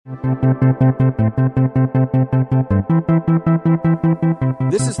This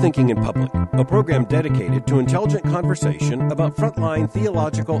is Thinking in Public, a program dedicated to intelligent conversation about frontline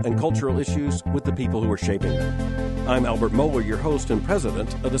theological and cultural issues with the people who are shaping them. I'm Albert Mohler, your host and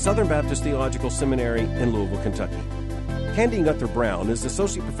president of the Southern Baptist Theological Seminary in Louisville, Kentucky. Candy Gunther Brown is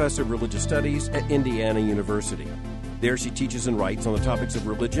Associate Professor of Religious Studies at Indiana University. There she teaches and writes on the topics of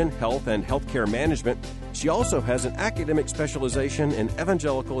religion, health, and healthcare management. She also has an academic specialization in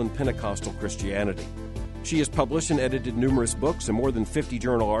evangelical and Pentecostal Christianity. She has published and edited numerous books and more than 50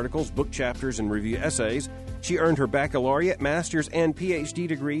 journal articles, book chapters, and review essays. She earned her baccalaureate, master's, and PhD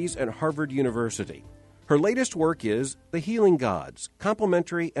degrees at Harvard University. Her latest work is The Healing Gods,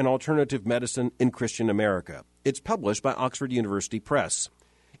 Complementary and Alternative Medicine in Christian America. It's published by Oxford University Press.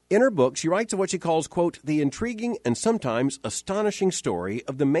 In her book, she writes of what she calls, quote, the intriguing and sometimes astonishing story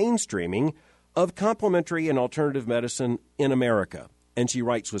of the mainstreaming of complementary and alternative medicine in America. And she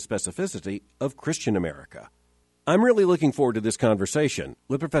writes with specificity of Christian America. I'm really looking forward to this conversation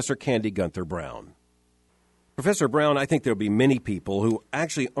with Professor Candy Gunther Brown. Professor Brown, I think there'll be many people who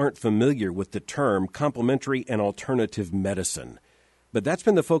actually aren't familiar with the term complementary and alternative medicine. But that's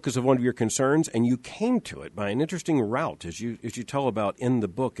been the focus of one of your concerns, and you came to it by an interesting route, as you tell about in the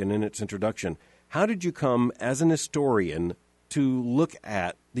book and in its introduction. How did you come, as an historian, to look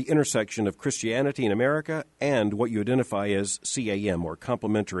at the intersection of Christianity in America and what you identify as CAM, or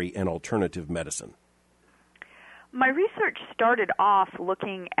complementary and alternative medicine? My research started off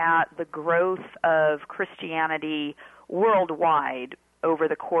looking at the growth of Christianity worldwide over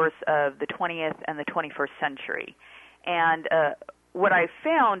the course of the 20th and the 21st century. And what I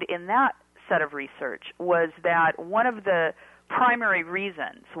found in that set of research was that one of the primary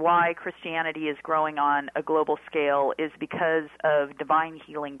reasons why Christianity is growing on a global scale is because of divine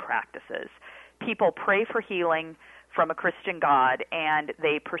healing practices. People pray for healing from a Christian God, and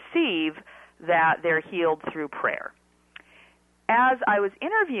they perceive that they're healed through prayer. As I was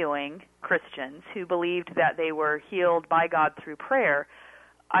interviewing Christians who believed that they were healed by God through prayer,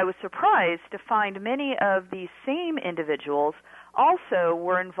 I was surprised to find many of these same individuals also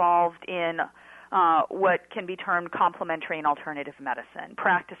were involved in what can be termed complementary and alternative medicine,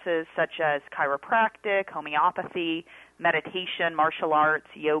 practices such as chiropractic, homeopathy, meditation, martial arts,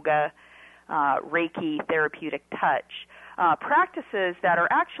 yoga, Reiki, therapeutic touch, practices that are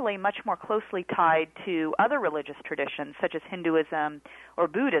actually much more closely tied to other religious traditions such as Hinduism or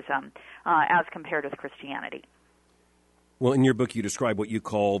Buddhism as compared with Christianity. Well, in your book, you describe what you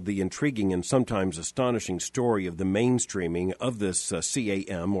call the intriguing and sometimes astonishing story of the mainstreaming of this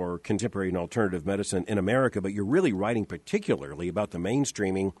CAM, or contemporary and alternative medicine, in America, but you're really writing particularly about the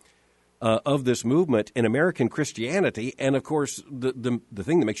mainstreaming of this movement in American Christianity. And, of course, the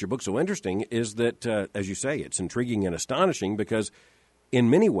thing that makes your book so interesting is that, as you say, it's intriguing and astonishing because, in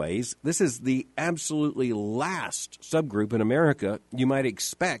many ways, this is the absolutely last subgroup in America you might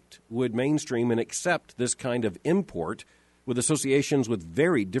expect would mainstream and accept this kind of import with associations with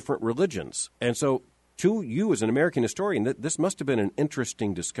very different religions. And so, to you as an American historian, this must have been an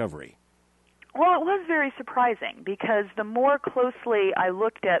interesting discovery. Well, it was very surprising because the more closely I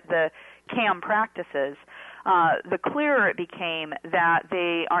looked at the CAM practices, the clearer it became that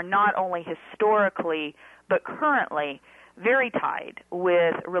they are not only historically but currently very tied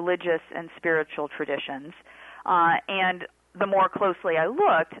with religious and spiritual traditions. And the more closely I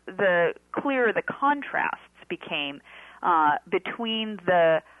looked, the clearer the contrasts became between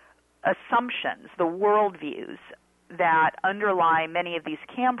the assumptions, the worldviews that underlie many of these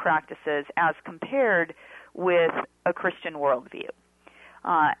CAM practices as compared with a Christian worldview.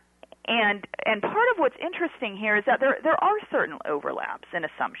 And part of what's interesting here is that there are certain overlaps in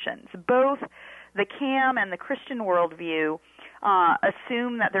assumptions. Both the CAM and the Christian worldview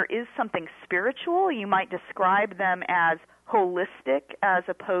assume that there is something spiritual. You might describe them as holistic as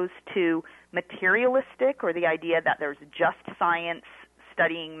opposed to materialistic, or the idea that there's just science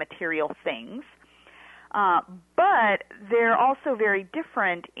studying material things. But they're also very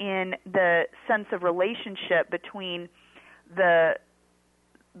different in the sense of relationship between the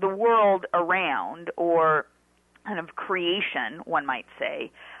world around, or kind of creation, one might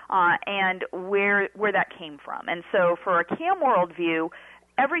say, and where that came from. And so for a CAM worldview,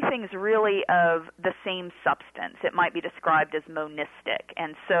 everything's really of the same substance. It might be described as monistic.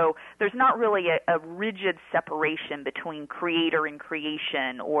 And so there's not really a rigid separation between creator and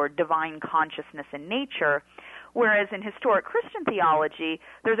creation or divine consciousness and nature, whereas in historic Christian theology,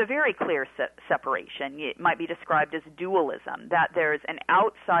 there's a very clear separation. It might be described as dualism, that there's an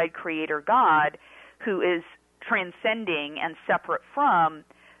outside creator God who is transcending and separate from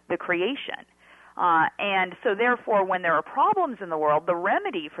the creation. And so therefore, when there are problems in the world, the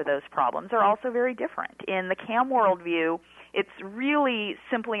remedy for those problems are also very different. In the CAM worldview, it's really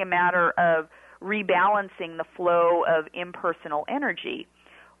simply a matter of rebalancing the flow of impersonal energy,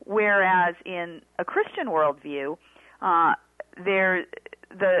 whereas in a Christian worldview, the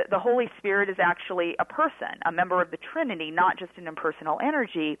Holy Spirit is actually a person, a member of the Trinity, not just an impersonal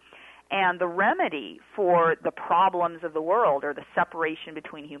energy. And the remedy for the problems of the world, or the separation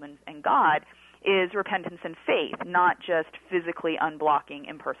between humans and God, is repentance and faith, not just physically unblocking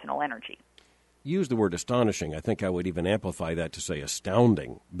impersonal energy. Use the word astonishing. I think I would even amplify that to say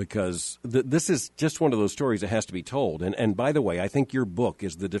astounding, because this is just one of those stories that has to be told. And by the way, I think your book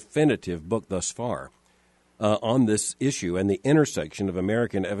is the definitive book thus far on this issue and the intersection of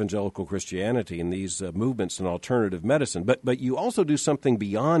American evangelical Christianity and these movements in alternative medicine. But you also do something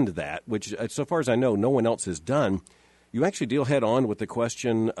beyond that, which, so far as I know, no one else has done. You actually deal head-on with the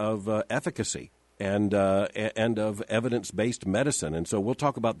question of efficacy and of evidence-based medicine. And so we'll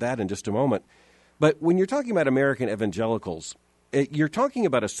talk about that in just a moment. But when you're talking about American evangelicals, you're talking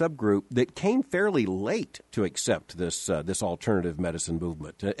about a subgroup that came fairly late to accept this alternative medicine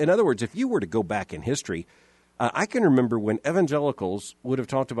movement. In other words, if you were to go back in history, I can remember when evangelicals would have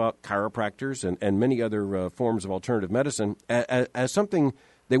talked about chiropractors and many other forms of alternative medicine as something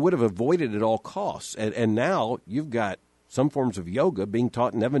they would have avoided at all costs. And now you've got some forms of yoga being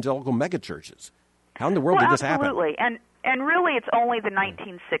taught in evangelical megachurches. How in the world did this happen? Absolutely. And really it's only the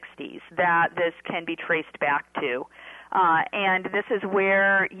 1960s that this can be traced back to. And this is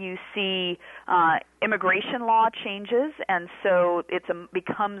where you see immigration law changes, and so it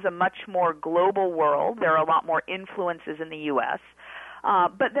becomes a much more global world. There are a lot more influences in the U.S.,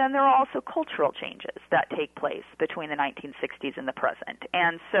 but then there are also cultural changes that take place between the 1960s and the present.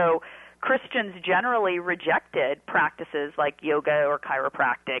 And so Christians generally rejected practices like yoga or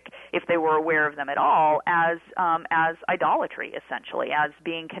chiropractic, if they were aware of them at all, as idolatry, essentially, as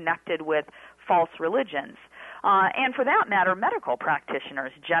being connected with false religions. And for that matter, medical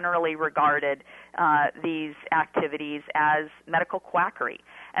practitioners generally regarded these activities as medical quackery.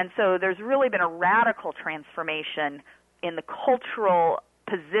 And so there's really been a radical transformation in the cultural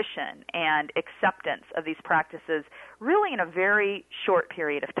position and acceptance of these practices really in a very short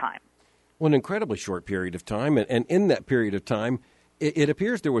period of time. Well, an incredibly short period of time. And in that period of time, it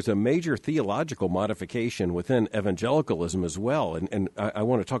appears there was a major theological modification within evangelicalism as well, and I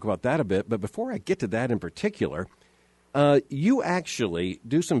want to talk about that a bit. But before I get to that in particular, you actually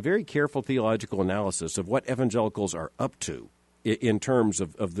do some very careful theological analysis of what evangelicals are up to in terms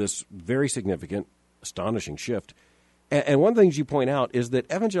of this very significant, astonishing shift. And one of the things you point out is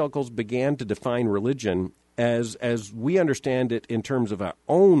that evangelicals began to define religion as we understand it in terms of our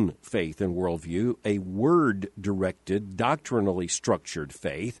own faith and worldview, a word-directed, doctrinally structured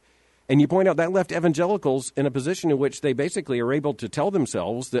faith. And you point out that left evangelicals in a position in which they basically are able to tell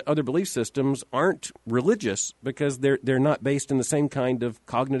themselves that other belief systems aren't religious because they're not based in the same kind of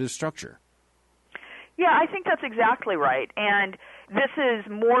cognitive structure. Yeah, I think that's exactly right. And this is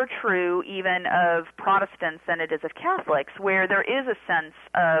more true even of Protestants than it is of Catholics, where there is a sense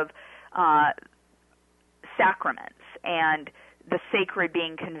of sacraments and the sacred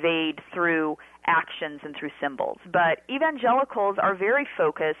being conveyed through actions and through symbols. But evangelicals are very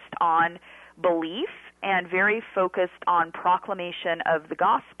focused on belief and very focused on proclamation of the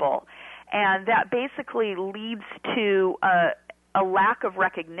gospel. And that basically leads to a lack of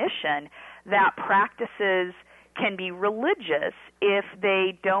recognition that practices can be religious if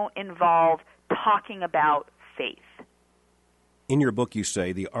they don't involve talking about faith. In your book, you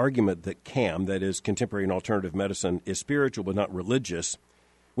say the argument that CAM, that is contemporary and alternative medicine, is spiritual but not religious,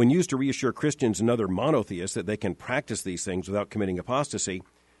 when used to reassure Christians and other monotheists that they can practice these things without committing apostasy,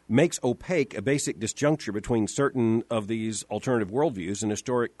 makes opaque a basic disjuncture between certain of these alternative worldviews and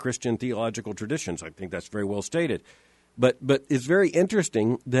historic Christian theological traditions. I think that's very well stated. But it's very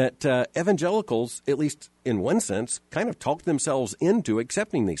interesting that evangelicals, at least in one sense, kind of talked themselves into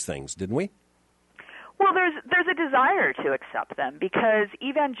accepting these things, didn't we? Well, there's a desire to accept them because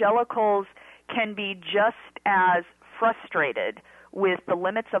evangelicals can be just as frustrated with the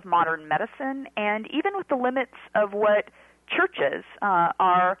limits of modern medicine and even with the limits of what churches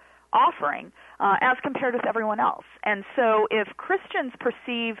are offering as compared with everyone else. And so if Christians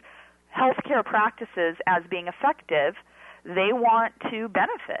perceive healthcare practices as being effective, they want to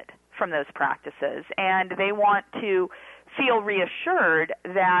benefit from those practices, and they want to feel reassured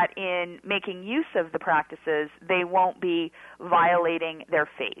that in making use of the practices, they won't be violating their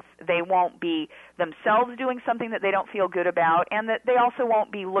faith. They won't be themselves doing something that they don't feel good about, and that they also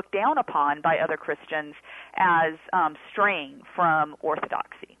won't be looked down upon by other Christians as straying from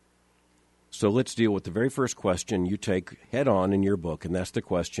orthodoxy. So let's deal with the very first question you take head on in your book, and that's the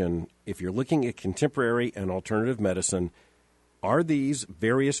question, if you're looking at contemporary and alternative medicine, are these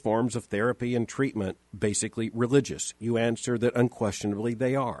various forms of therapy and treatment basically religious? You answer that unquestionably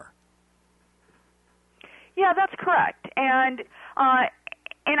they are. Yeah, that's correct. And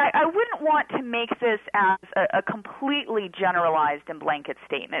I wouldn't want to make this as a completely generalized and blanket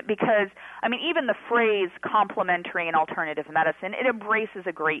statement because, I mean, even the phrase complementary and alternative medicine, it embraces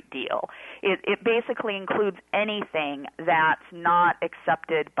a great deal. It basically includes anything that's not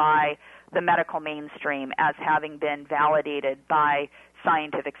accepted by the medical mainstream as having been validated by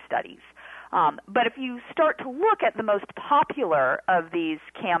scientific studies. But if you start to look at the most popular of these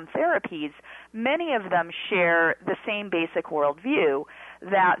CAM therapies, many of them share the same basic worldview,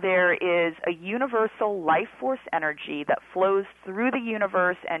 that there is a universal life force energy that flows through the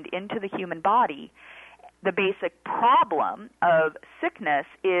universe and into the human body. The basic problem of sickness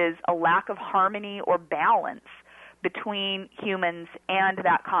is a lack of harmony or balance between humans and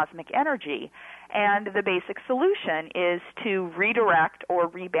that cosmic energy. And the basic solution is to redirect or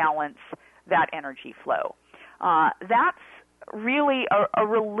rebalance that energy flow. That's really a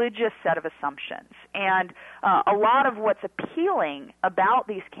religious set of assumptions. And a lot of what's appealing about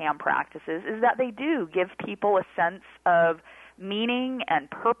these CAM practices is that they do give people a sense of meaning and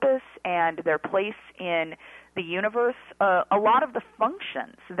purpose and their place in the universe. A lot of the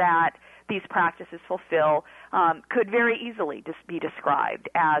functions that these practices fulfill could very easily just be described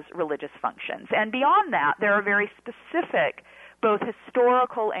as religious functions. And beyond that, there are very specific both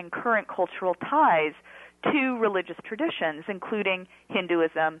historical and current cultural ties to religious traditions, including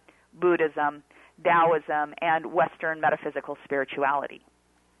Hinduism, Buddhism, Taoism, and Western metaphysical spirituality.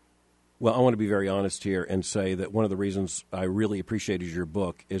 Well, I want to be very honest here and say that one of the reasons I really appreciated your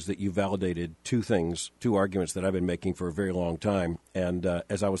book is that you validated two arguments that I've been making for a very long time. And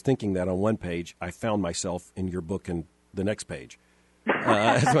as I was thinking that on one page, I found myself in your book in the next page.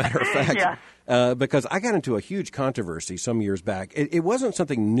 As a matter of fact, because I got into a huge controversy some years back. It wasn't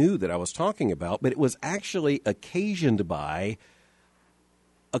something new that I was talking about, but it was actually occasioned by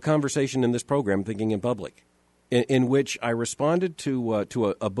a conversation in this program, Thinking in Public, in which I responded to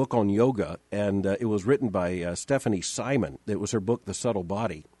a book on yoga, and it was written by Stephanie Simon. It was her book, The Subtle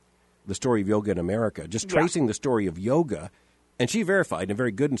Body, The Story of Yoga in America, just tracing the story of yoga. And she verified in a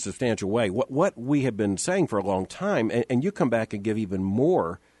very good and substantial way what we have been saying for a long time, and you come back and give even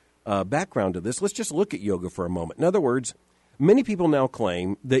more background to this. Let's just look at yoga for a moment. In other words, many people now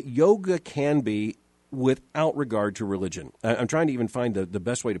claim that yoga can be without regard to religion. I'm trying to even find the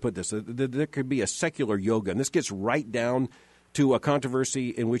best way to put this. There could be a secular yoga, and this gets right down to a controversy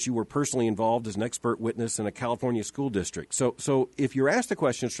in which you were personally involved as an expert witness in a California school district. So if you're asked the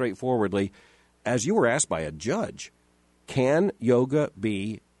question straightforwardly, as you were asked by a judge, can yoga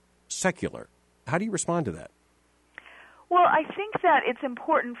be secular? How do you respond to that? Well, I think that it's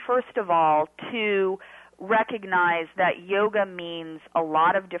important, first of all, to recognize that yoga means a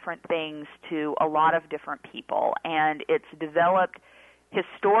lot of different things to a lot of different people, and it's developed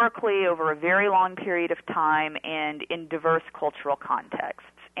historically over a very long period of time and in diverse cultural contexts.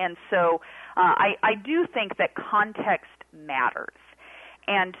 And so I do think that context matters.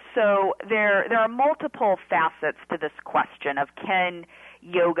 And so there are multiple facets to this question of can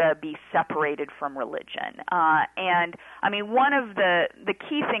yoga be separated from religion. And, I mean, one of the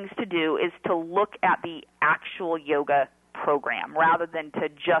key things to do is to look at the actual yoga program rather than to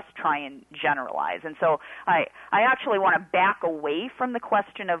just try and generalize. And so I actually want to back away from the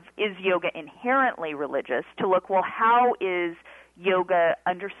question of is yoga inherently religious to look, well, how is yoga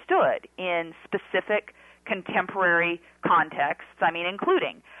understood in specific contemporary contexts, I mean,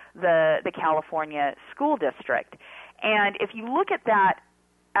 including the California school district. And if you look at that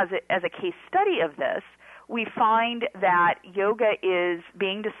as a case study of this, we find that yoga is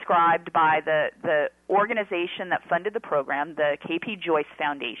being described by the organization that funded the program, the K.P. Joyce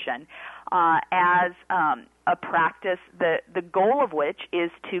Foundation, as a practice, the goal of which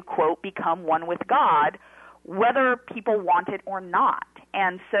is to, quote, become one with God, whether people want it or not.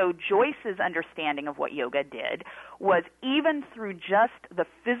 And so Joyce's understanding of what yoga did was even through just the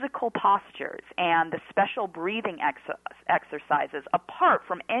physical postures and the special breathing exercises, apart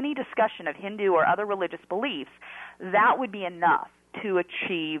from any discussion of Hindu or other religious beliefs, that would be enough to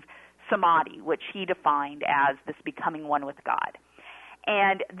achieve samadhi, which he defined as this becoming one with God.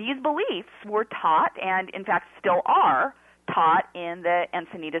 And these beliefs were taught, and in fact still are, taught in the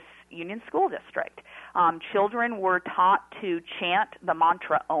Encinitas Union School District. Children were taught to chant the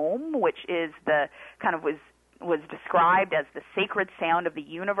mantra Om, which is the kind of was described as the sacred sound of the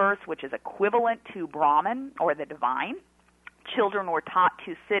universe, which is equivalent to Brahman or the divine. Children were taught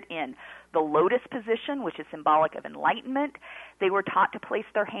to sit in the lotus position, which is symbolic of enlightenment. They were taught to place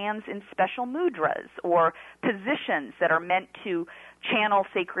their hands in special mudras, or positions that are meant to channel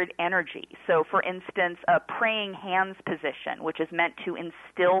sacred energy. So, for instance, a praying hands position, which is meant to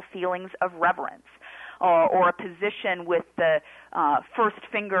instill feelings of reverence, or a position with the first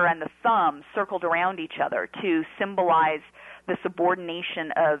finger and the thumb circled around each other to symbolize the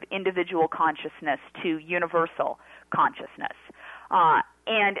subordination of individual consciousness to universal consciousness.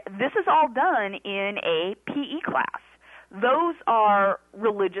 And this is all done in a PE class. Those are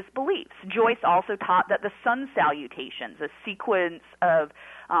religious beliefs. Joyce also taught that the sun salutations, a sequence of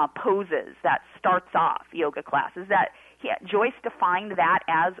poses that starts off yoga classes, that Joyce defined that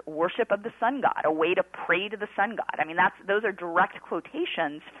as worship of the sun god, a way to pray to the sun god. I mean, those are direct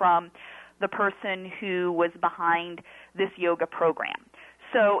quotations from the person who was behind this yoga program.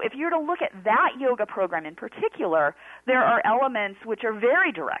 So if you're to look at that yoga program in particular, there are elements which are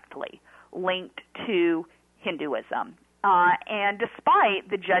very directly linked to Hinduism. And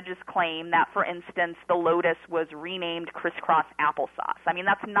despite the judge's claim that, for instance, the lotus was renamed crisscross applesauce, I mean,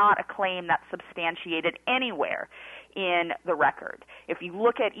 that's not a claim that's substantiated anywhere in the record. If you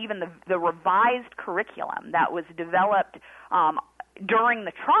look at even the revised curriculum that was developed during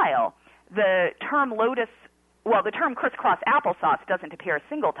the trial, the term the term crisscross applesauce doesn't appear a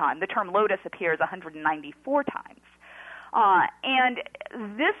single time. The term lotus appears 194 times. And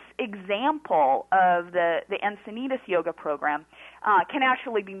this example of the Encinitas yoga program can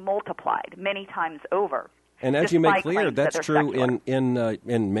actually be multiplied many times over. And as you make clear, that's true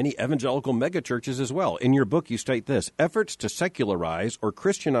in many evangelical megachurches as well. In your book, you state this: efforts to secularize or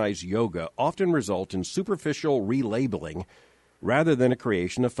Christianize yoga often result in superficial relabeling rather than a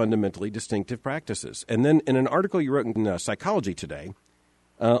creation of fundamentally distinctive practices. And then in an article you wrote in Psychology Today,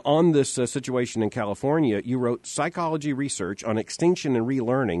 on this situation in California, you wrote, psychology research on extinction and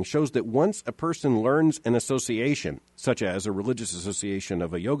relearning shows that once a person learns an association, such as a religious association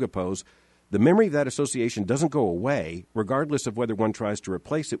of a yoga pose, the memory of that association doesn't go away, regardless of whether one tries to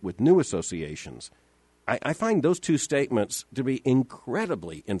replace it with new associations. I find those two statements to be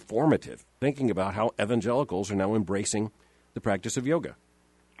incredibly informative, thinking about how evangelicals are now embracing the practice of yoga.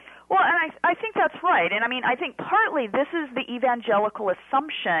 Well, and I think that's right. And I mean, I think partly this is the evangelical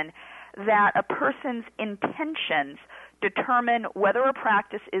assumption that a person's intentions determine whether a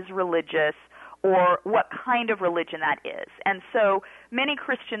practice is religious or what kind of religion that is. And so many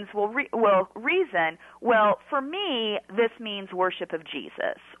Christians will reason, well, for me, this means worship of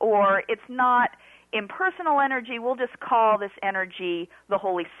Jesus, or it's not impersonal energy, we'll just call this energy the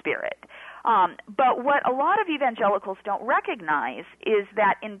Holy Spirit. But what a lot of evangelicals don't recognize is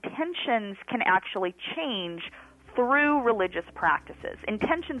that intentions can actually change through religious practices.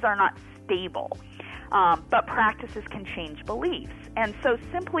 Intentions are not stable, but practices can change beliefs. And so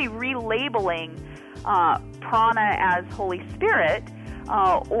simply relabeling prana as Holy Spirit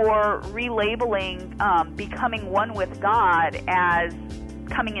or relabeling becoming one with God as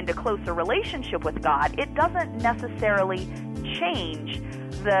coming into closer relationship with God, it doesn't necessarily change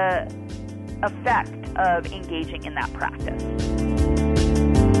the effect of engaging in that practice.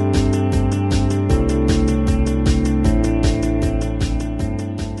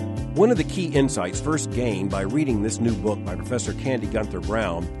 One of the key insights first gained by reading this new book by Professor Candy Gunther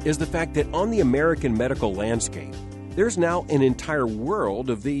Brown is the fact that on the American medical landscape, there's now an entire world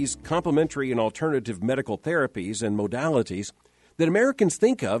of these complementary and alternative medical therapies and modalities that Americans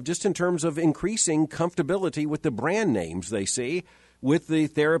think of just in terms of increasing comfortability with the brand names they see, with the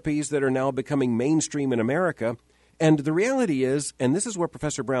therapies that are now becoming mainstream in America. And the reality is, and this is where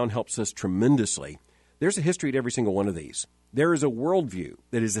Professor Brown helps us tremendously, there's a history to every single one of these. There is a worldview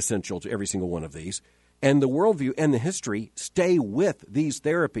that is essential to every single one of these. And the worldview and the history stay with these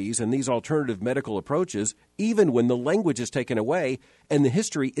therapies and these alternative medical approaches, even when the language is taken away and the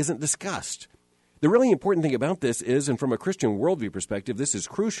history isn't discussed. The really important thing about this is, and from a Christian worldview perspective, this is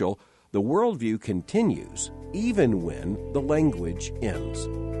crucial, the worldview continues even when the language ends.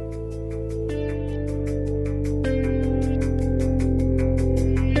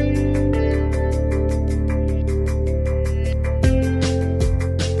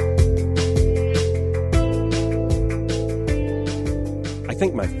 I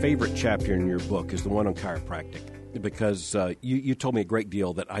think my favorite chapter in your book is the one on chiropractic, because you told me a great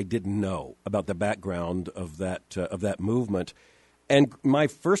deal that I didn't know about the background of that movement. And my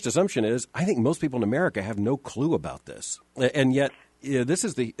first assumption is I think most people in America have no clue about this. And yet, this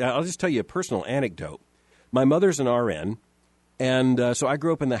is I'll just tell you a personal anecdote. My mother's an RN, and so I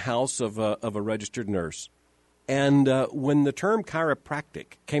grew up in the house of a registered nurse. And when the term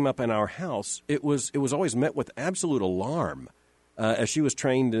chiropractic came up in our house, it was always met with absolute alarm. as she was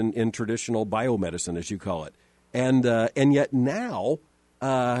trained in traditional biomedicine, as you call it. And yet now,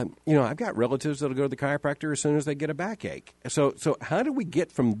 I've got relatives that'll go to the chiropractor as soon as they get a backache. So how do we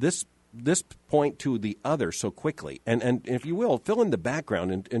get from this point to the other so quickly? And if you will, fill in the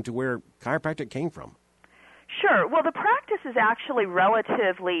background into where chiropractic came from. Sure. Well, the practice is actually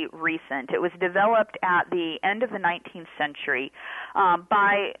relatively recent. It was developed at the end of the 19th century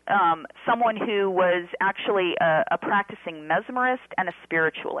by someone who was actually a practicing mesmerist and a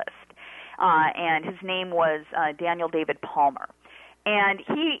spiritualist. And his name was Daniel David Palmer. And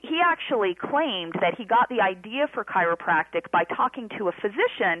he actually claimed that he got the idea for chiropractic by talking to a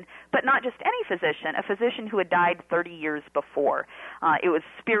physician, but not just any physician, a physician who had died 30 years before. It was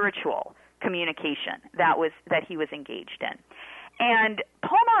spiritual communication that he was engaged in. And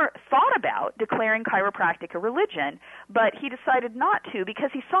Palmer thought about declaring chiropractic a religion, but he decided not to because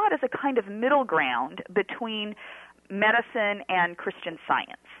he saw it as a kind of middle ground between medicine and Christian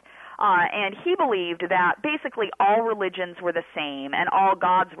Science. And he believed that basically all religions were the same and all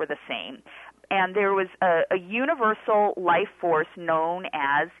gods were the same. And there was a universal life force known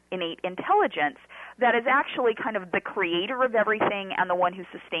as innate intelligence that is actually kind of the creator of everything and the one who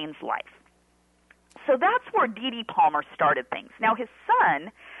sustains life. So that's where D.D. Palmer started things. Now, his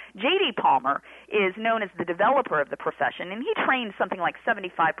son, J.D. Palmer, is known as the developer of the profession, and he trained something like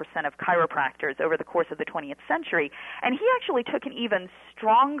 75% of chiropractors over the course of the 20th century, and he actually took an even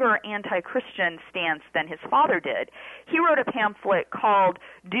stronger anti-Christian stance than his father did. He wrote a pamphlet called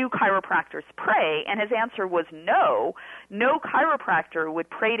Do Chiropractors Pray? And his answer was no. No chiropractor would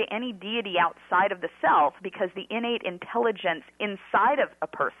pray to any deity outside of the self because the innate intelligence inside of a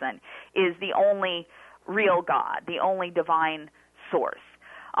person is the only real God, the only divine source.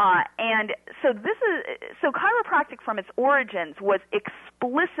 And so chiropractic from its origins was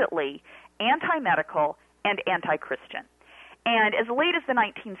explicitly anti-medical and anti-Christian. And as late as the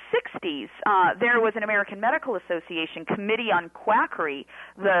 1960s, there was an American Medical Association Committee on Quackery,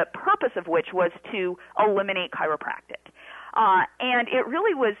 the purpose of which was to eliminate chiropractic. And it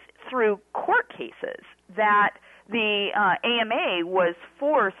really was through court cases that the AMA was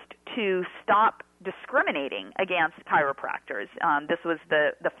forced to stop discriminating against chiropractors. This was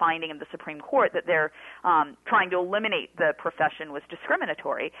the finding of the Supreme Court that they're trying to eliminate the profession was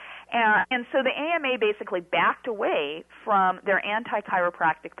discriminatory. And so the AMA basically backed away from their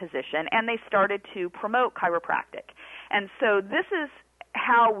anti-chiropractic position, and they started to promote chiropractic. And so this is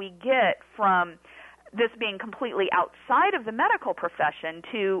how we get from this being completely outside of the medical profession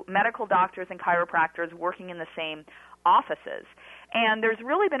to medical doctors and chiropractors working in the same offices. And there's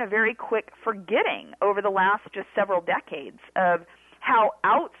really been a very quick forgetting over the last just several decades of how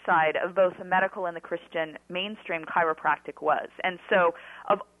outside of both the medical and the Christian mainstream chiropractic was. And so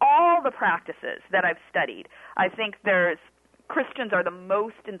of all the practices that I've studied, I think Christians are the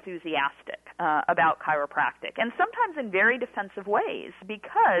most enthusiastic about chiropractic, and sometimes in very defensive ways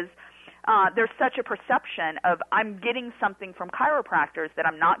because there's such a perception of I'm getting something from chiropractors that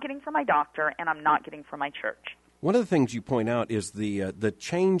I'm not getting from my doctor and I'm not getting from my church. One of the things you point out is the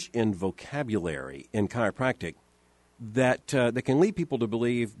change in vocabulary in chiropractic that can lead people to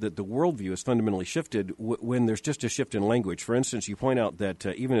believe that the worldview is fundamentally shifted when there's just a shift in language. For instance, you point out that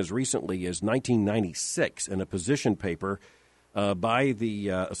even as recently as 1996, in a position paper by the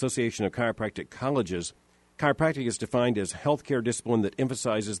Association of Chiropractic Colleges, chiropractic is defined as healthcare discipline that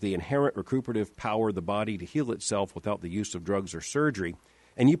emphasizes the inherent recuperative power of the body to heal itself without the use of drugs or surgery.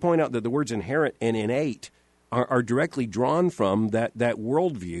 And you point out that the words inherent and innate are directly drawn from that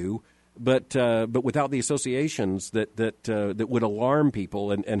worldview, but without the associations that would alarm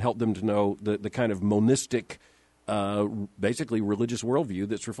people and help them to know the kind of monistic, basically religious worldview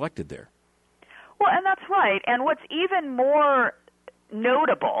that's reflected there. Well, and that's right. And what's even more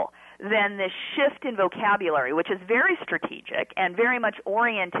notable than this shift in vocabulary, which is very strategic and very much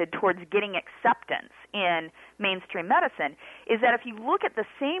oriented towards getting acceptance in mainstream medicine, is that if you look at the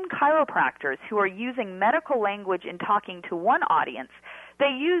same chiropractors who are using medical language in talking to one audience,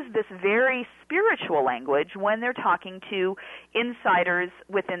 they use this very spiritual language when they're talking to insiders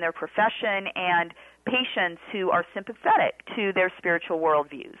within their profession and patients who are sympathetic to their spiritual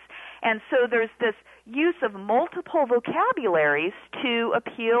worldviews. And so there's this use of multiple vocabularies to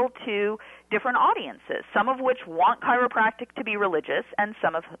appeal to different audiences, some of which want chiropractic to be religious and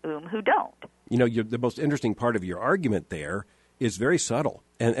some of whom who don't. You know, the most interesting part of your argument there is very subtle,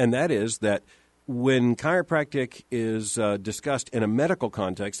 and that is that when chiropractic is discussed in a medical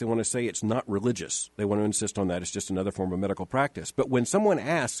context, they want to say it's not religious. They want to insist on that. It's just another form of medical practice. But when someone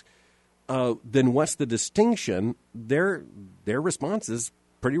asks, then what's the distinction, their response is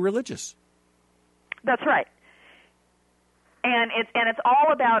pretty religious. That's right. And it's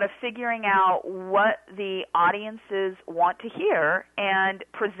all about figuring out what the audiences want to hear and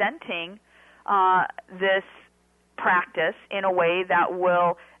presenting this practice in a way that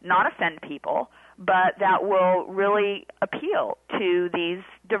will not offend people, but that will really appeal to these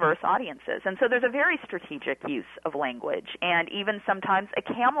diverse audiences. And so there's a very strategic use of language and even sometimes a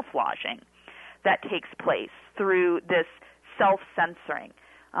camouflaging that takes place through this self-censoring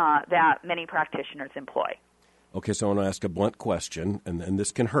that many practitioners employ. Okay, so I want to ask a blunt question, and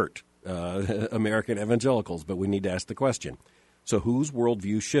this can hurt American evangelicals, but we need to ask the question. So whose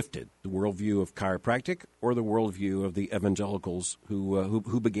worldview shifted? The worldview of chiropractic or the worldview of the evangelicals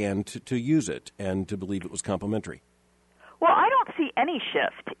who began to use it and to believe it was complementary? Well, I don't see any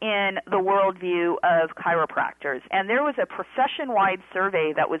shift in the worldview of chiropractors. And there was a profession-wide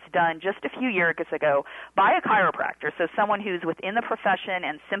survey that was done just a few years ago by a chiropractor, so someone who's within the profession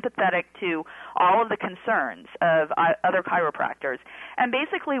and sympathetic to all of the concerns of other chiropractors. And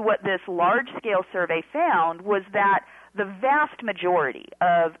basically what this large-scale survey found was that the vast majority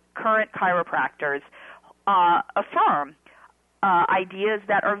of current chiropractors affirm ideas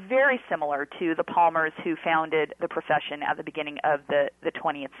that are very similar to the Palmers who founded the profession at the beginning of the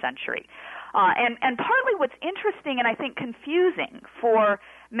 20th century. And partly what's interesting and I think confusing for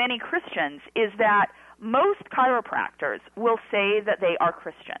many Christians is that most chiropractors will say that they are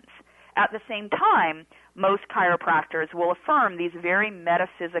Christians. At the same time, most chiropractors will affirm these very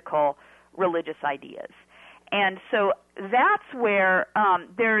metaphysical religious ideas. And so that's where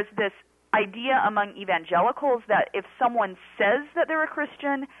there's this idea among evangelicals that if someone says that they're a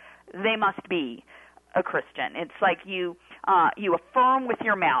Christian, they must be a Christian. It's like you affirm with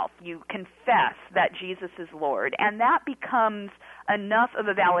your mouth, you confess that Jesus is Lord, and that becomes enough of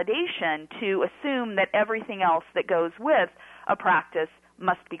a validation to assume that everything else that goes with a practice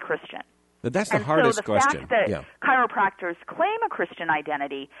must be Christian. But that's the hardest question. So the fact that chiropractors claim a Christian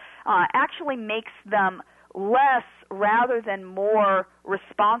identity actually makes them less rather than more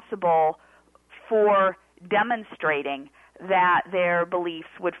responsible for demonstrating that their beliefs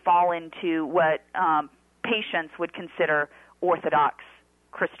would fall into what patients would consider orthodox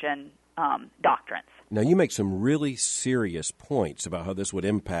Christian doctrines. Now, you make some really serious points about how this would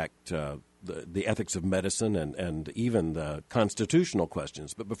impact the ethics of medicine and even the constitutional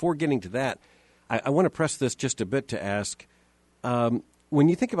questions. But before getting to that, I want to press this just a bit to ask, when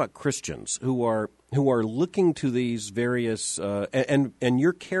you think about Christians who are looking to these various and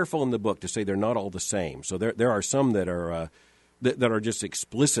you're careful in the book to say they're not all the same. So there are some that are just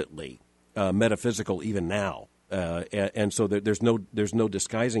explicitly metaphysical even now, and so there's no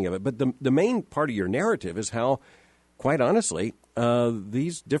disguising of it. But the main part of your narrative is how, quite honestly,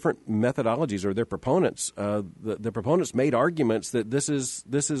 these different methodologies or their proponents, the proponents made arguments that this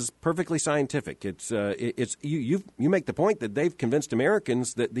is perfectly scientific. You make the point that they've convinced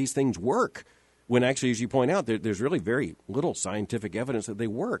Americans that these things work, when actually, as you point out, there's really very little scientific evidence that they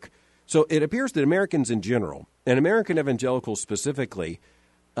work. So it appears that Americans in general, and American evangelicals specifically,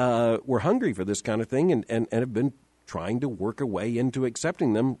 were hungry for this kind of thing and have been trying to work a way into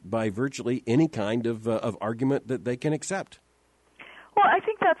accepting them by virtually any kind of argument that they can accept. Well, I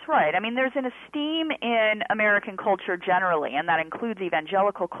think that's right. I mean, there's an esteem in American culture generally, and that includes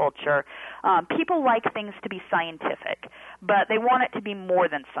evangelical culture. People like things to be scientific, but they want it to be more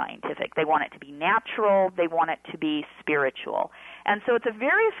than scientific. They want it to be natural. They want it to be spiritual. And so it's a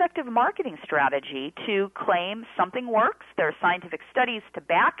very effective marketing strategy to claim something works. There are scientific studies to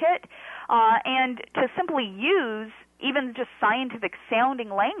back it, and to simply use even just scientific-sounding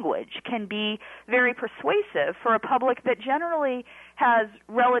language can be very persuasive for a public that generally has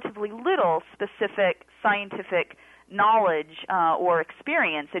relatively little specific scientific knowledge or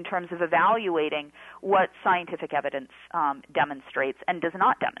experience in terms of evaluating what scientific evidence demonstrates and does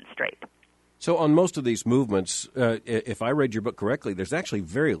not demonstrate. So on most of these movements, if I read your book correctly, there's actually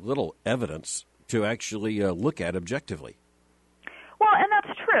very little evidence to actually look at objectively. Well, and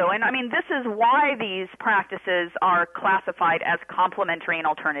that's true. And, I mean, this is why these practices are classified as complementary and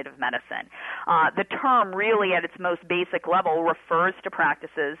alternative medicine. The term really at its most basic level refers to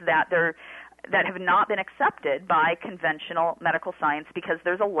practices that have not been accepted by conventional medical science because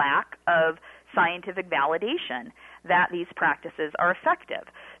there's a lack of scientific validation that these practices are effective.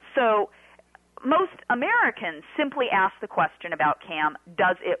 So most Americans simply ask the question about CAM,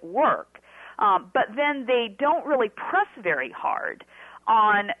 does it work? But then they don't really press very hard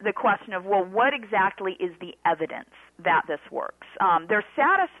on the question of, well, what exactly is the evidence that this works? They're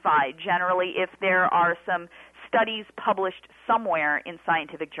satisfied generally if there are some studies published somewhere in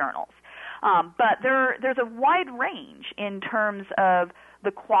scientific journals. But there's a wide range in terms of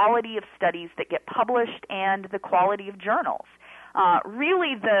the quality of studies that get published and the quality of journals.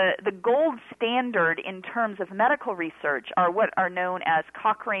 Really, the gold standard in terms of medical research are what are known as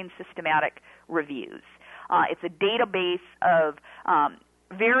Cochrane Systematic Reviews. It's a database of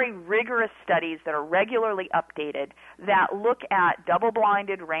very rigorous studies that are regularly updated that look at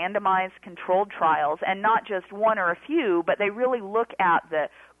double-blinded, randomized, controlled trials, and not just one or a few, but they really look at the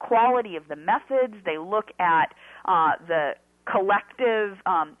quality of the methods. They look at the collective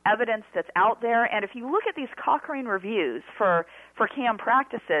evidence that's out there. And if you look at these Cochrane reviews for CAM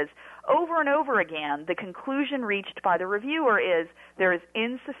practices, over and over again, the conclusion reached by the reviewer is there is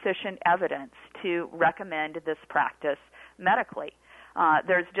insufficient evidence to recommend this practice medically.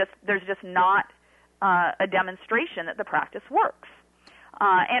 There's just not a demonstration that the practice works.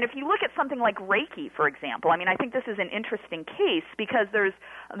 And if you look at something like Reiki, for example, I mean, I think this is an interesting case because there's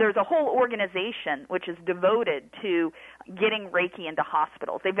a whole organization which is devoted to getting Reiki into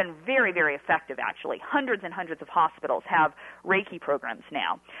hospitals. They've been very, very effective, actually. Hundreds and hundreds of hospitals have Reiki programs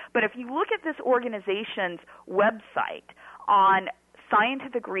now. But if you look at this organization's website on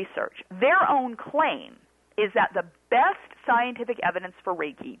scientific research, their own claim is that the best scientific evidence for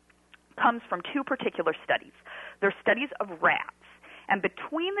Reiki comes from two particular studies. They're studies of rats. And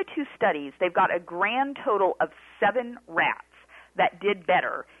between the two studies, they've got a grand total of 7 rats that did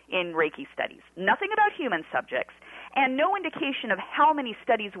better in Reiki studies. Nothing about human subjects, and no indication of how many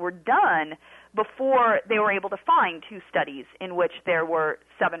studies were done before they were able to find 2 studies in which there were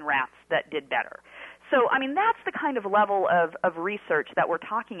 7 rats that did better. So, I mean, that's the kind of level of research that we're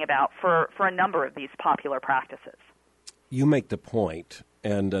talking about for a number of these popular practices. You make the point,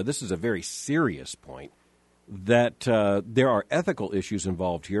 and this is a very serious point, that there are ethical issues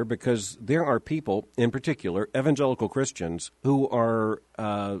involved here because there are people, in particular evangelical Christians, who are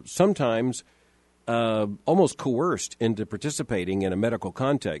sometimes almost coerced into participating in a medical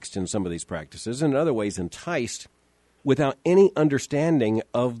context in some of these practices, and in other ways enticed without any understanding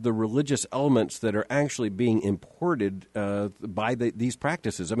of the religious elements that are actually being imported by these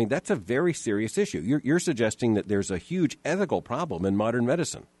practices. I mean, that's a very serious issue. You're suggesting that there's a huge ethical problem in modern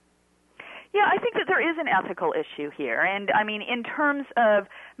medicine. Yeah, I think that there is an ethical issue here. And, I mean, in terms of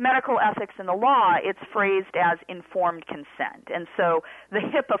medical ethics in the law, it's phrased as informed consent. And so the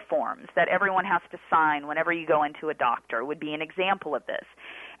HIPAA forms that everyone has to sign whenever you go into a doctor would be an example of this.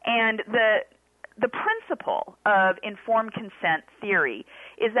 And the principle of informed consent theory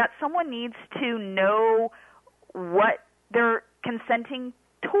is that someone needs to know what they're consenting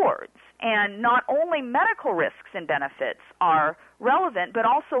towards. And not only medical risks and benefits are relevant, but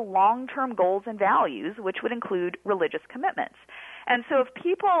also long-term goals and values, which would include religious commitments. And so if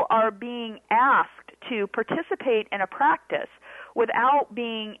people are being asked to participate in a practice without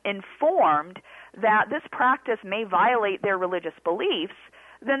being informed that this practice may violate their religious beliefs,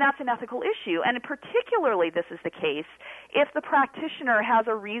 then that's an ethical issue. And particularly this is the case if the practitioner has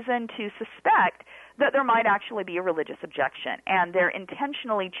a reason to suspect that there might actually be a religious objection, and they're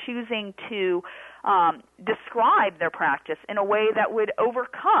intentionally choosing to describe their practice in a way that would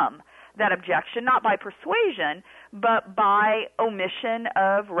overcome that objection, not by persuasion, but by omission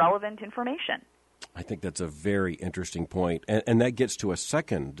of relevant information. I think that's a very interesting point. And that gets to a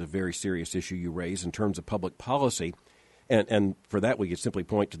second very serious issue you raise in terms of public policy. And for that, we could simply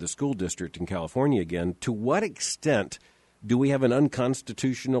point to the school district in California again. To what extent do we have an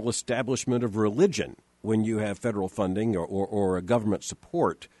unconstitutional establishment of religion when you have federal funding or a government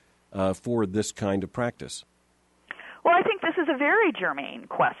support for this kind of practice? Well, I think this is a very germane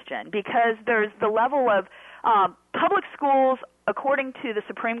question because there's the level of public schools, according to the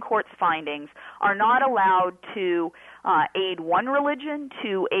Supreme Court's findings, are not allowed to aid one religion,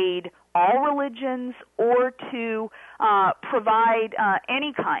 to aid all religions, or to provide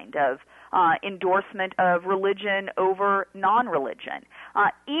any kind of endorsement of religion over non-religion.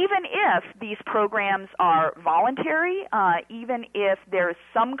 Even if these programs are voluntary, even if there's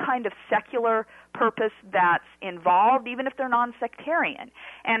some kind of secular purpose that's involved, even if they're non-sectarian.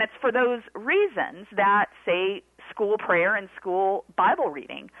 And it's for those reasons that, say, school prayer and school Bible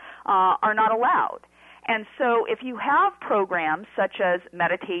reading are not allowed. And so if you have programs such as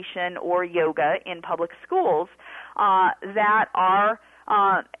meditation or yoga in public schools that are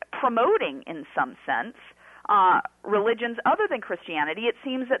promoting, in some sense, religions other than Christianity, it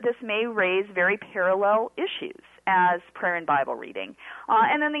seems that this may raise very parallel issues as prayer and Bible reading.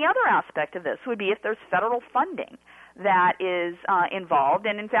 And then the other aspect of this would be if there's federal funding that is involved.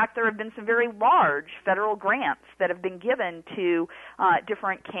 And, in fact, there have been some very large federal grants that have been given to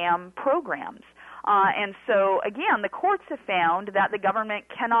different CAM programs. And so, again, the courts have found that the government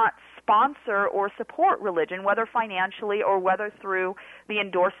cannot sponsor or support religion, whether financially or whether through the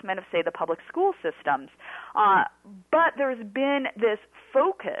endorsement of, say, the public school systems. But there's been this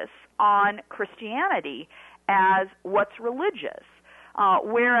focus on Christianity as what's religious,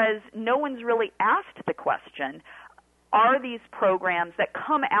 whereas no one's really asked the question, are these programs that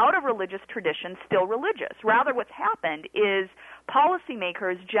come out of religious traditions still religious? Rather, what's happened is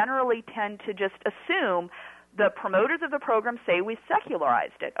policymakers generally tend to just assume the promoters of the program say we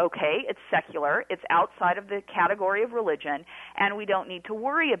secularized it. Okay, it's secular, it's outside of the category of religion, and we don't need to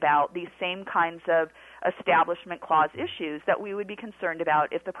worry about these same kinds of Establishment Clause issues that we would be concerned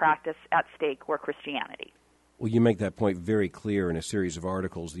about if the practice at stake were Christianity. Well, you make that point very clear in a series of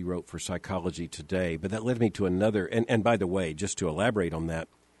articles you wrote for Psychology Today, but that led me to another, and by the way, just to elaborate on that,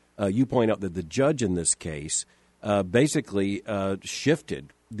 you point out that the judge in this case basically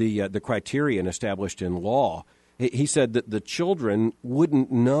shifted the criterion established in law. He said that the children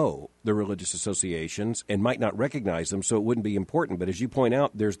wouldn't know the religious associations and might not recognize them, so it wouldn't be important. But as you point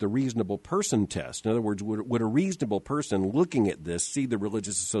out, there's the reasonable person test. In other words, would a reasonable person looking at this see the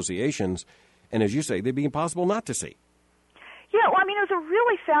religious associations? And as you say, they'd be impossible not to see. Yeah, well, I mean, it was a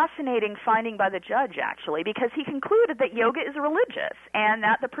really fascinating finding by the judge, actually, because he concluded that yoga is religious and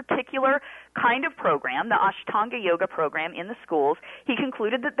that the particular kind of program, the Ashtanga yoga program in the schools, he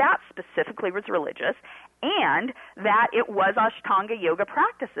concluded that that specifically was religious and that it was Ashtanga yoga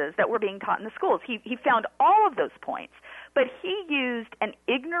practices that were being taught in the schools. He found all of those points, but he used an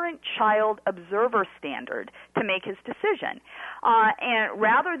ignorant child observer standard to make his decision. And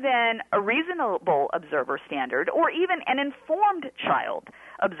rather than a reasonable observer standard or even an informed child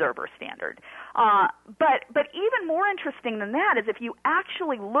observer standard. But even more interesting than that is if you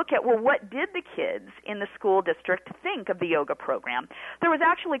actually look at, well, what did the kids in the school district think of the yoga program? There was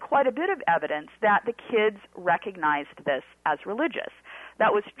actually quite a bit of evidence that the kids recognized this as religious.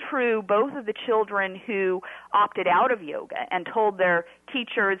 That was true both of the children who opted out of yoga and told their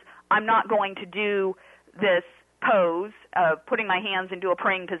teachers, I'm not going to do this pose of putting my hands into a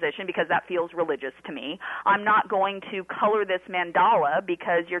praying position because that feels religious to me. I'm not going to color this mandala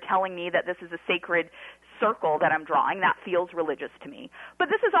because you're telling me that this is a sacred circle that I'm drawing. That feels religious to me. But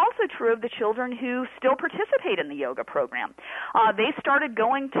this is also true of the children who still participate in the yoga program. They started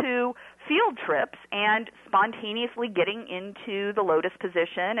going to field trips and spontaneously getting into the lotus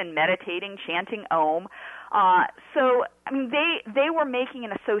position and meditating, chanting Om. So, I mean, they were making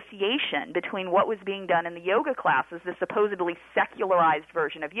an association between what was being done in the yoga classes, the supposedly secularized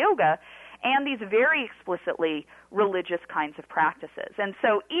version of yoga, and these very explicitly religious kinds of practices. And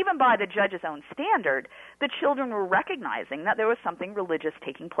so even by the judge's own standard, the children were recognizing that there was something religious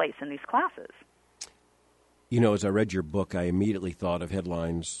taking place in these classes. You know, as I read your book, I immediately thought of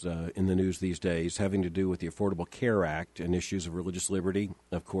headlines in the news these days having to do with the Affordable Care Act and issues of religious liberty.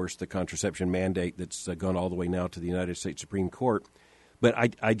 Of course, the contraception mandate that's gone all the way now to the United States Supreme Court. But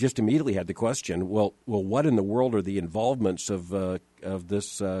I just immediately had the question, well, what in the world are the involvements of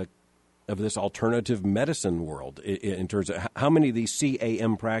this alternative medicine world in terms of how many of these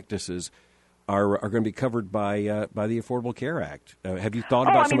CAM practices are going to be covered by the Affordable Care Act? Have you thought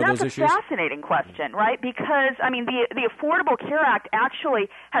about some of those issues? That's a fascinating question, right? Because, I mean, the Affordable Care Act actually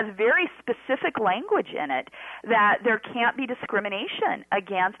has very specific language in it that there can't be discrimination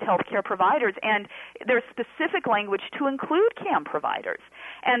against healthcare providers, and there's specific language to include CAM providers.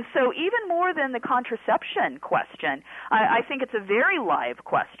 And so even more than the contraception question, I think it's a very live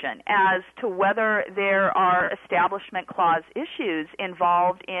question as to whether there are Establishment Clause issues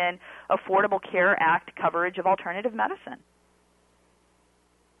involved in Affordable Care Act coverage of alternative medicine.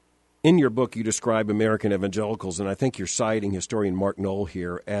 In your book, you describe American evangelicals, and I think you're citing historian Mark Knoll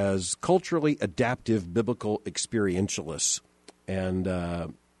here, as culturally adaptive biblical experientialists. And,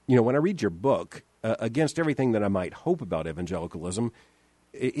 when I read your book, against everything that I might hope about evangelicalism,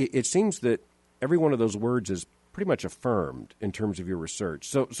 it seems that every one of those words is pretty much affirmed in terms of your research.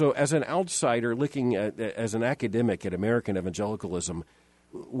 So as an outsider looking at, as an academic at American evangelicalism,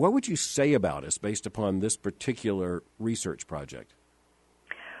 what would you say about us based upon this particular research project?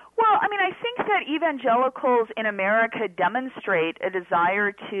 Well, I mean, I think that evangelicals in America demonstrate a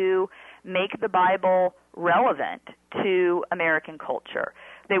desire to make the Bible relevant to American culture.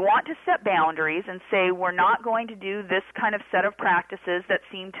 They want to set boundaries and say we're not going to do this kind of set of practices that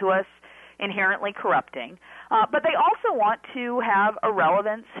seem to us inherently corrupting. But they also want to have a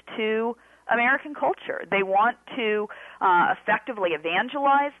relevance to American culture. They want to effectively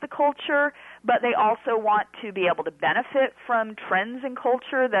evangelize the culture, but they also want to be able to benefit from trends in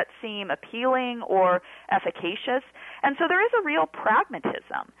culture that seem appealing or efficacious. And so there is a real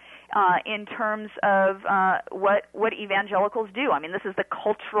pragmatism in terms of what evangelicals do. I mean, this is the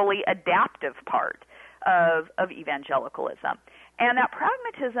culturally adaptive part of evangelicalism. And that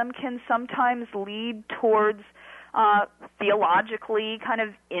pragmatism can sometimes lead towards theologically kind of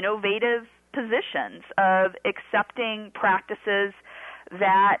innovative positions of accepting practices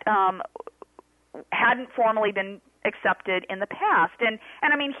that hadn't formally been accepted in the past. And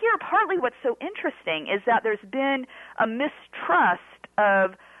I mean, here, partly what's so interesting is that there's been a mistrust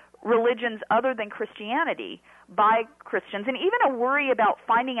of religions other than Christianity by Christians, and even a worry about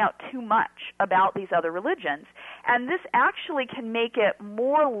finding out too much about these other religions. And this actually can make it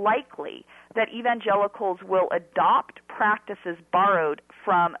more likely that evangelicals will adopt practices borrowed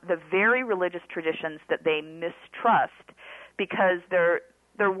from the very religious traditions that they mistrust because they're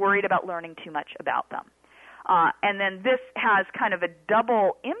worried about learning too much about them. And then this has kind of a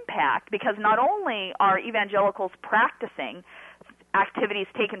double impact because not only are evangelicals practicing activities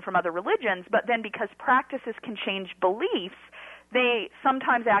taken from other religions, but then because practices can change beliefs, they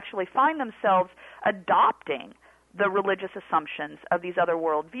sometimes actually find themselves adopting the religious assumptions of these other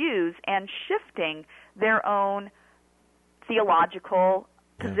worldviews and shifting their own theological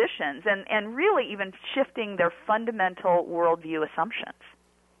positions and really even shifting their fundamental worldview assumptions.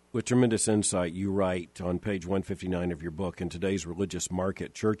 With tremendous insight, you write on page 159 of your book, in today's religious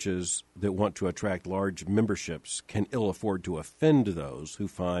market, churches that want to attract large memberships can ill afford to offend those who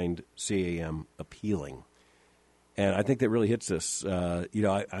find CAM appealing. And I think that really hits us. I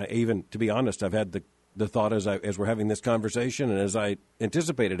even, to be honest, I've had the thought as we're having this conversation, and as I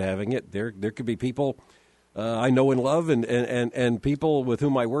anticipated having it, there could be people I know and love, and people with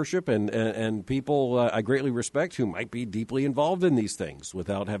whom I worship, and people I greatly respect who might be deeply involved in these things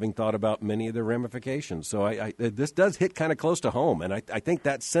without having thought about many of the ramifications. So this does hit kind of close to home, and I think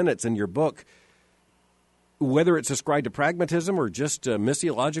that sentence in your book, whether it's ascribed to pragmatism or just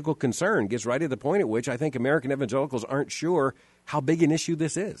missiological concern, gets right at the point at which I think American evangelicals aren't sure how big an issue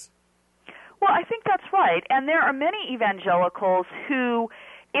this is. Well, I think that's right, and there are many evangelicals who,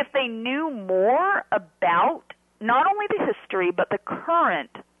 if they knew more about not only the history but the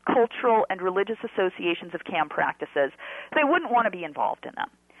current cultural and religious associations of CAM practices, they wouldn't want to be involved in them.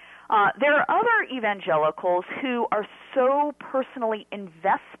 There are other evangelicals who are so personally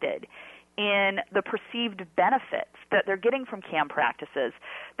invested in the perceived benefits that they're getting from CAM practices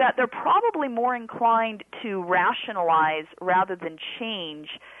that they're probably more inclined to rationalize rather than change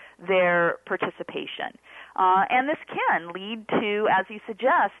their participation. And this can lead to, as you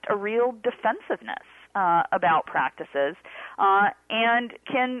suggest, a real defensiveness about practices and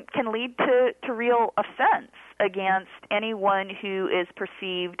can lead to real offense against anyone who is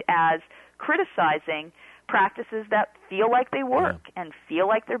perceived as criticizing practices that feel like they work and feel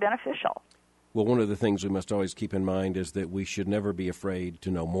like they're beneficial. Well, one of the things we must always keep in mind is that we should never be afraid to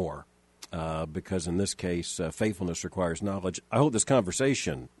know more. Because in this case, faithfulness requires knowledge. I hope this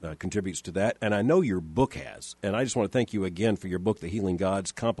conversation contributes to that, and I know your book has. And I just want to thank you again for your book, The Healing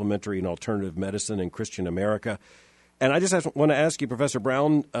Gods, Complementary and Alternative Medicine in Christian America. And I just want to ask you, Professor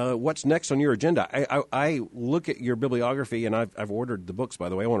Brown, what's next on your agenda? I look at your bibliography, and I've ordered the books, by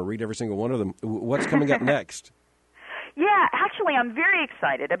the way. I want to read every single one of them. What's coming up next? Yeah, actually, I'm very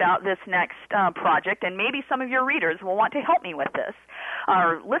excited about this next project, and maybe some of your readers will want to help me with this,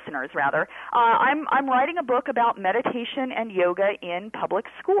 or listeners, rather. I'm writing a book about meditation and yoga in public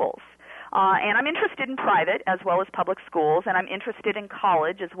schools. And I'm interested in private as well as public schools, and I'm interested in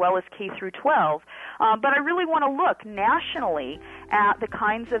college as well as K through 12. But I really want to look nationally at the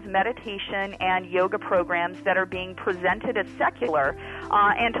kinds of meditation and yoga programs that are being presented as secular,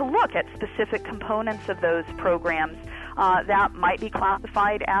 and to look at specific components of those programs that might be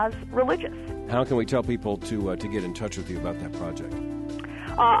classified as religious. How can we tell people to get in touch with you about that project?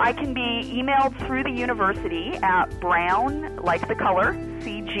 I can be emailed through the university at brown, like the color,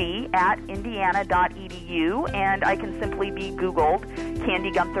 CG, at indiana.edu, and I can simply be Googled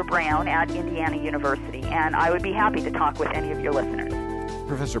Candy Gunther Brown at Indiana University, and I would be happy to talk with any of your listeners.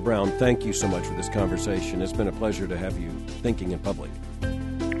 Professor Brown, thank you so much for this conversation. It's been a pleasure to have you thinking in public.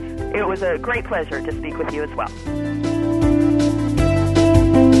 It was a great pleasure to speak with you as well.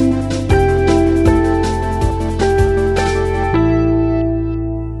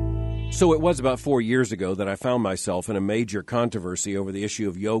 So it was about 4 years ago that I found myself in a major controversy over the issue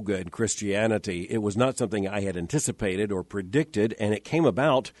of yoga and Christianity. It was not something I had anticipated or predicted, and it came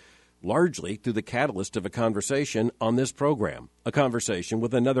about largely through the catalyst of a conversation on this program, a conversation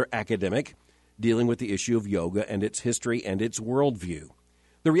with another academic dealing with the issue of yoga and its history and its worldview.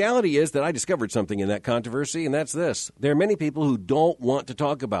 The reality is that I discovered something in that controversy, and that's this. There are many people who don't want to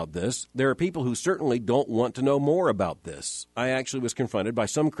talk about this. There are people who certainly don't want to know more about this. I actually was confronted by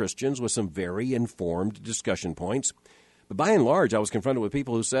some Christians with some very informed discussion points. But by and large, I was confronted with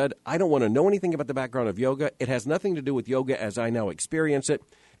people who said, I don't want to know anything about the background of yoga. It has nothing to do with yoga as I now experience it,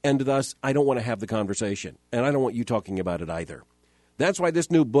 and thus I don't want to have the conversation, and I don't want you talking about it either. That's why this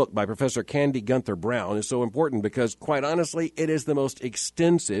new book by Professor Candy Gunther Brown is so important because, quite honestly, it is the most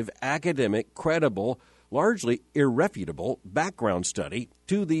extensive, academic, credible, largely irrefutable background study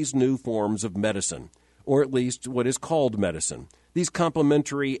to these new forms of medicine, or at least what is called medicine, these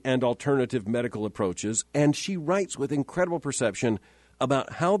complementary and alternative medical approaches, and she writes with incredible perception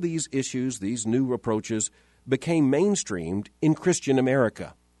about how these issues, these new approaches, became mainstreamed in Christian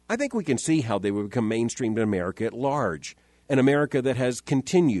America. I think we can see how they would become mainstreamed in America at large. An America that has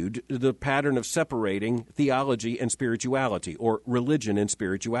continued the pattern of separating theology and spirituality, or religion and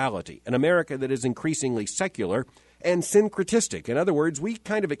spirituality. An America that is increasingly secular and syncretistic. In other words, we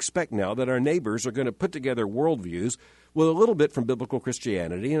kind of expect now that our neighbors are going to put together worldviews with a little bit from biblical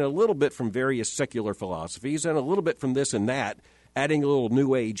Christianity and a little bit from various secular philosophies and a little bit from this and that, adding a little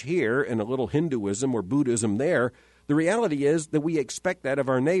New Age here and a little Hinduism or Buddhism there. The reality is that we expect that of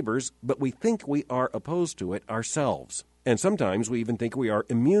our neighbors, but we think we are opposed to it ourselves. And sometimes we even think we are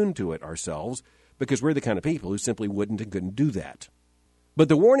immune to it ourselves because we're the kind of people who simply wouldn't and couldn't do that. But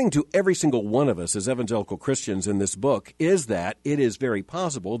the warning to every single one of us as evangelical Christians in this book is that it is very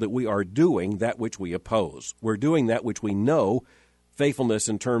possible that we are doing that which we oppose. We're doing that which we know faithfulness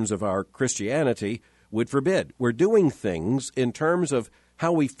in terms of our Christianity would forbid. We're doing things in terms of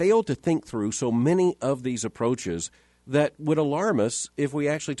how we fail to think through so many of these approaches that would alarm us if we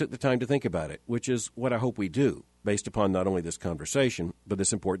actually took the time to think about it, which is what I hope we do, based upon not only this conversation, but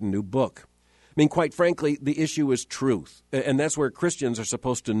this important new book. I mean, quite frankly, the issue is truth, and that's where Christians are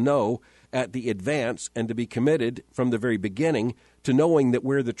supposed to know at the advance and to be committed from the very beginning to knowing that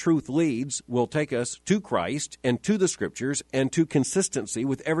where the truth leads will take us to Christ and to the Scriptures and to consistency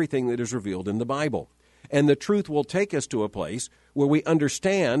with everything that is revealed in the Bible. And the truth will take us to a place where we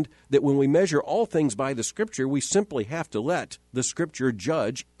understand that when we measure all things by the Scripture, we simply have to let the Scripture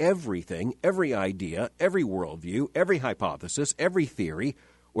judge everything, every idea, every worldview, every hypothesis, every theory,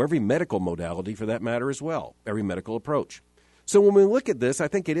 or every medical modality for that matter as well, every medical approach. So when we look at this, I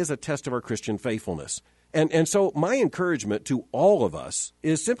think it is a test of our Christian faithfulness. And so my encouragement to all of us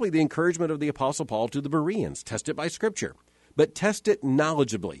is simply the encouragement of the Apostle Paul to the Bereans. Test it by Scripture, but test it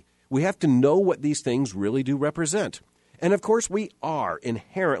knowledgeably. We have to know what these things really do represent. And of course, we are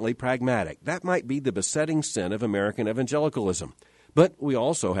inherently pragmatic. That might be the besetting sin of American evangelicalism. But we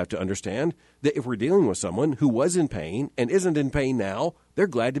also have to understand that if we're dealing with someone who was in pain and isn't in pain now, they're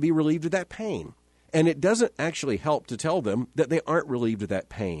glad to be relieved of that pain. And it doesn't actually help to tell them that they aren't relieved of that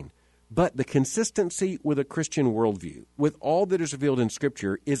pain. But the consistency with a Christian worldview, with all that is revealed in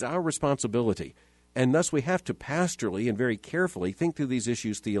Scripture, is our responsibility. And thus we have to pastorally and very carefully think through these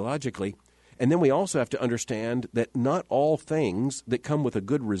issues theologically. And then we also have to understand that not all things that come with a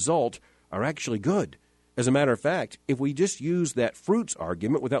good result are actually good. As a matter of fact, if we just use that fruits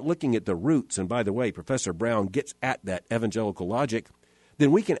argument without looking at the roots, and by the way, Professor Brown gets at that evangelical logic,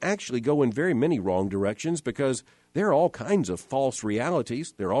 then we can actually go in very many wrong directions because there are all kinds of false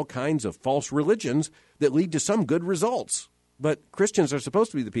realities, there are all kinds of false religions that lead to some good results. But Christians are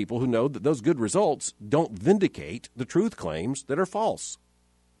supposed to be the people who know that those good results don't vindicate the truth claims that are false.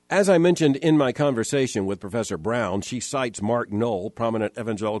 As I mentioned in my conversation with Professor Brown, she cites Mark Knoll, prominent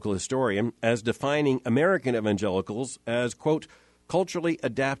evangelical historian, as defining American evangelicals as, quote, culturally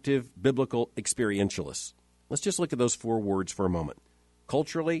adaptive biblical experientialists. Let's just look at those four words for a moment.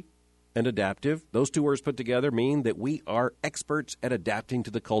 Culturally and adaptive, those two words put together mean that we are experts at adapting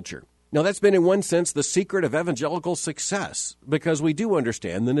to the culture. Now, that's been, in one sense, the secret of evangelical success, because we do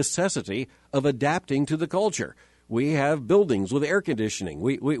understand the necessity of adapting to the culture. We have buildings with air conditioning.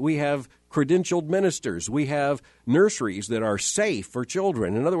 We have credentialed ministers. We have nurseries that are safe for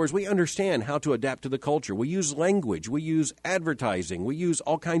children. In other words, we understand how to adapt to the culture. We use language. We use advertising. We use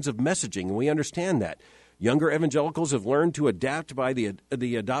all kinds of messaging, and we understand that. Younger evangelicals have learned to adapt by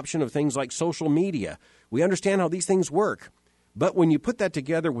the adoption of things like social media. We understand how these things work. But when you put that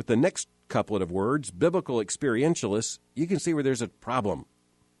together with the next couplet of words, biblical experientialists, you can see where there's a problem.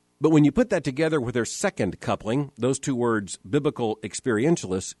 But when you put that together with their second coupling, those two words, biblical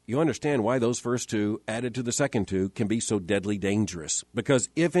experientialists, you understand why those first two added to the second two can be so deadly dangerous. Because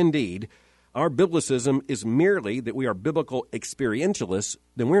if indeed our biblicism is merely that we are biblical experientialists,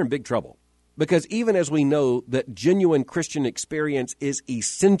 then we're in big trouble. Because even as we know that genuine Christian experience is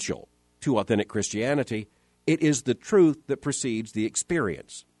essential to authentic Christianity, It is the truth that precedes the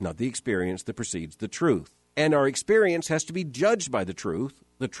experience, not the experience that precedes the truth. And our experience has to be judged by the truth.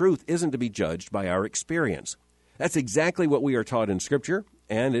 The truth isn't to be judged by our experience. That's exactly what we are taught in Scripture,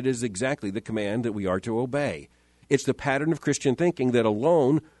 and it is exactly the command that we are to obey. It's the pattern of Christian thinking that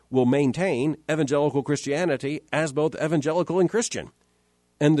alone will maintain evangelical Christianity as both evangelical and Christian.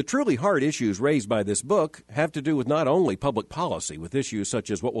 And the truly hard issues raised by this book have to do with not only public policy, with issues such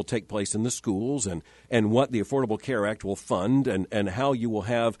as what will take place in the schools and what the Affordable Care Act will fund and how you will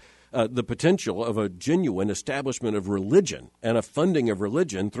have the potential of a genuine establishment of religion and a funding of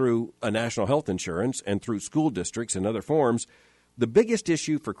religion through a national health insurance and through school districts and other forms. The biggest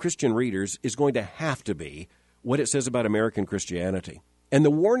issue for Christian readers is going to have to be what it says about American Christianity. And the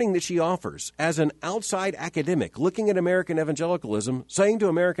warning that she offers as an outside academic looking at American evangelicalism, saying to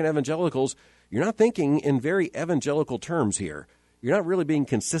American evangelicals, you're not thinking in very evangelical terms here. You're not really being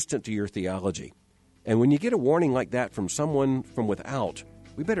consistent to your theology. And when you get a warning like that from someone from without,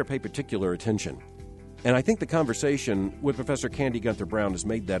 we better pay particular attention. And I think the conversation with Professor Candy Gunther Brown has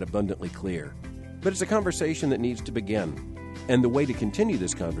made that abundantly clear. But it's a conversation that needs to begin. And the way to continue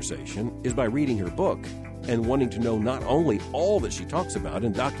this conversation is by reading her book and wanting to know not only all that she talks about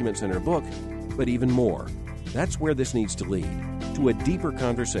and documents in her book, but even more. That's where this needs to lead, to a deeper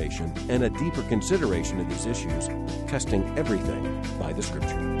conversation and a deeper consideration of these issues, testing everything by the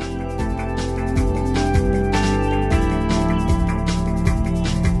Scripture.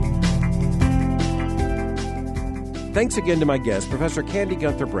 Thanks again to my guest, Professor Candy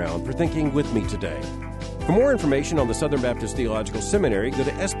Gunther Brown, for thinking with me today. For more information on the Southern Baptist Theological Seminary, go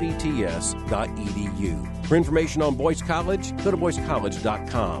to sbts.edu. For information on Boyce College, go to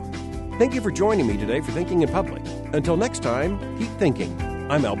boycecollege.com. Thank you for joining me today for Thinking in Public. Until next time, keep thinking.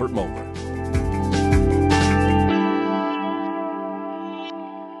 I'm Albert Mohler.